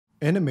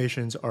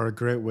Animations are a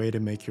great way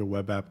to make your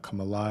web app come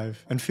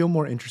alive and feel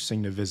more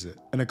interesting to visit.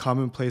 And a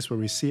common place where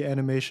we see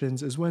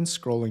animations is when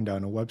scrolling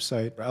down a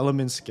website, where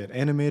elements get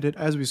animated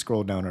as we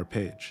scroll down our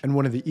page. And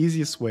one of the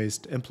easiest ways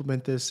to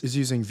implement this is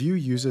using Vue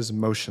uses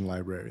motion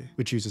library,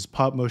 which uses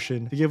pop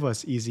motion to give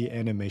us easy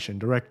animation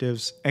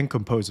directives and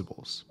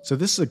composables. So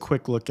this is a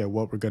quick look at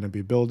what we're going to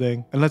be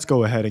building, and let's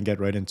go ahead and get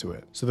right into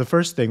it. So the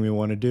first thing we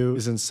want to do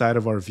is inside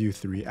of our Vue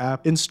 3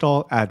 app,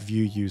 install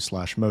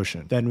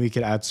 @vueuse/motion. Then we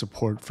can add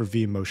support for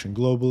vMotion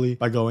globally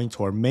by going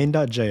to our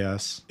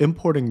main.js,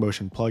 importing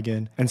motion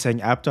plugin, and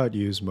saying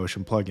app.use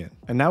motion plugin.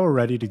 And now we're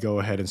ready to go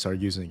ahead and start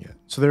using it.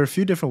 So there are a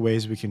few different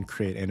ways we can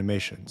create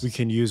animations. We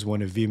can use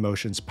one of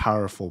vMotion's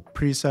powerful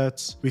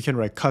presets, we can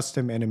write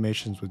custom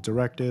animations with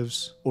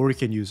directives, or we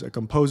can use a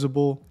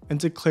composable and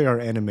declare our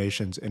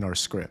animations in our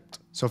script.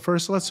 So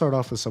first, let's start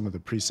off with some of the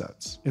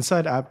presets.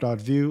 Inside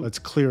app.vue, let's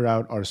clear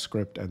out our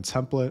script and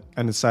template.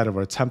 And inside of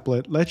our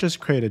template, let's just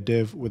create a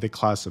div with a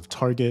class of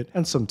target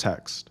and some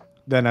text.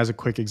 Then as a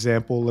quick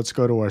example, let's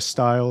go to our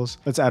styles.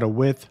 Let's add a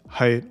width,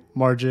 height,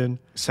 margin,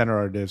 center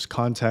our div's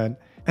content,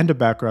 and a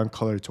background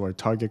color to our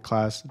target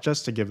class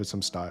just to give it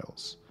some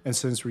styles. And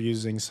since we're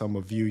using some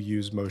of Vue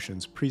Use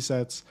Motion's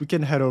presets, we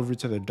can head over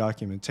to the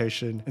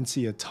documentation and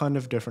see a ton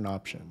of different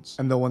options.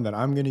 And the one that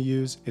I'm going to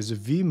use is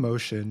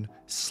vMotion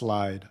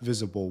slide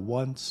visible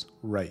once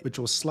right, which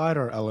will slide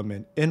our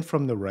element in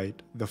from the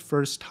right the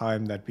first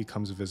time that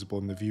becomes visible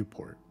in the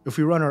viewport. If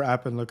we run our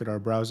app and look at our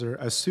browser,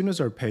 as soon as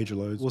our page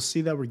loads, we'll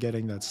see that we're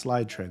getting that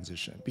slide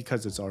transition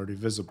because it's already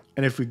visible.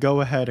 And if we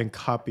go ahead and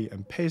copy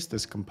and paste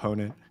this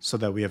component so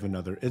that we have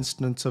another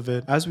instance of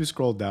it, as we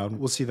scroll down,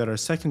 we'll see that our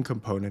second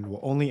component will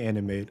only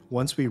animate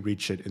once we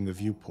reach it in the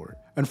viewport.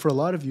 And for a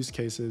lot of use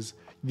cases,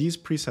 these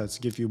presets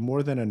give you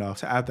more than enough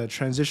to add that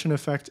transition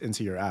effect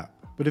into your app.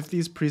 But if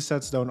these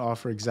presets don't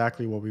offer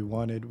exactly what we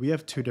wanted, we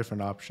have two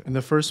different options. And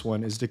the first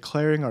one is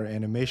declaring our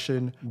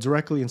animation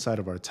directly inside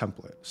of our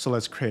template. So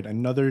let's create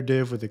another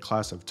div with a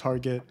class of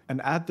target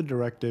and add the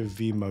directive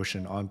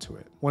vMotion onto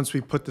it. Once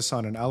we put this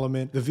on an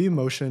element, the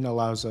vMotion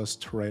allows us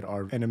to write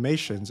our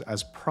animations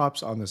as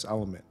props on this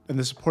element. And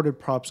the supported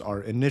props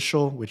are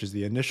initial, which is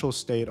the initial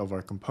state of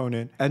our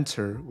component,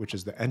 enter, which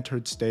is the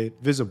entered state,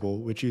 visible,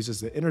 which uses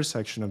the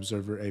intersection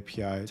observer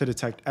API to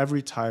detect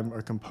every time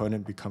our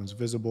component becomes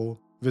visible,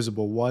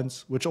 visible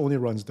once, which only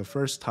runs the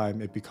first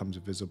time it becomes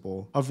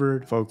visible,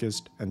 hovered,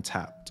 focused, and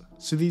tapped.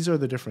 So these are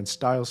the different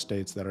style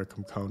states that our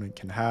component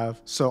can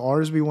have. So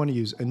ours, we want to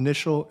use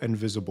initial and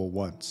visible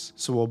once.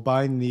 So we'll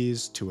bind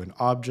these to an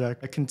object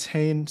that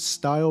contains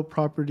style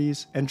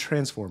properties and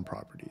transform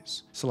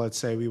properties. So let's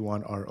say we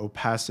want our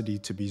opacity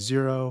to be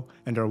 0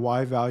 and our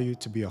Y value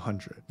to be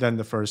 100. Then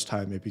the first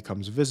time it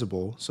becomes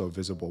visible, so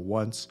visible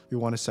once, we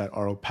want to set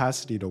our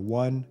opacity to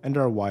 1 and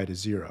our Y to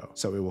 0.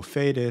 So it will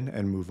fade in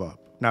and move up.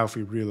 Now if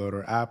we reload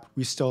our app,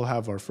 we still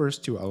have our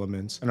first two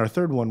elements, and our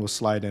third one will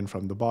slide in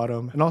from the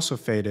bottom and also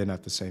fade in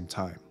at the same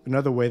time.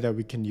 Another way that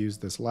we can use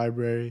this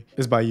library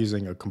is by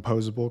using a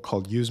composable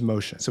called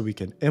useMotion. So we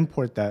can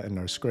import that in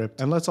our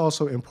script, and let's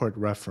also import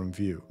ref from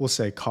Vue. We'll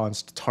say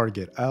const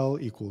target L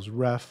equals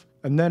ref,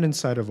 and then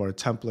inside of our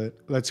template,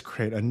 let's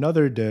create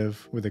another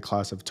div with a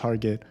class of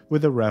target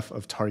with a ref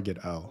of target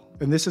L.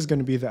 And this is going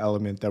to be the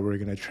element that we're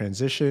going to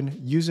transition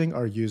using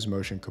our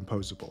useMotion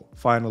composable.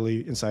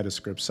 Finally, inside of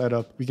script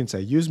setup, we can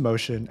say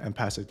useMotion and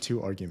pass it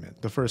two arguments.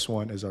 The first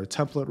one is our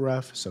template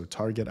ref, so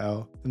target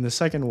L, and the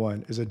second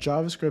one is a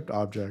JavaScript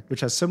object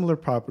which has similar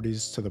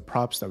properties to the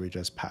props that we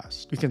just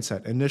passed. We can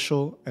set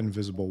initial and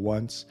visible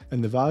once,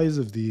 and the values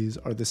of these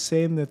are the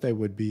same that they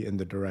would be in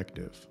the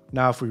directive.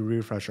 Now if we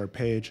refresh our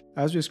page,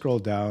 as we scroll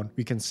down,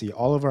 we can see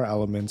all of our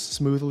elements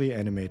smoothly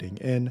animating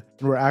in,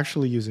 and we're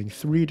actually using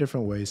 3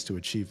 different ways to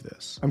achieve this.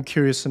 I'm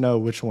curious to know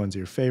which one's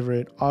your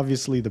favorite.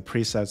 Obviously the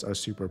presets are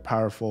super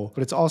powerful,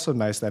 but it's also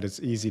nice that it's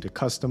easy to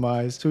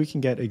customize so we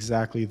can get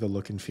exactly the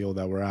look and feel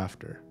that we're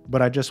after.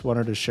 But I just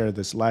wanted to share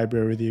this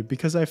library with you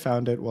because I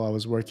found it while I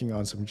was working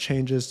on some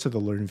changes to the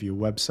LearnVue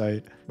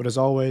website. But as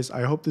always,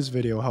 I hope this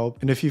video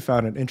helped, and if you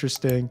found it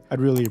interesting, I'd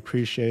really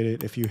appreciate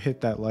it if you hit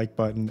that like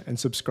button and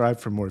subscribe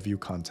for more Vue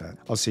content.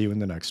 I'll see you in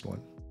the next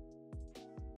one.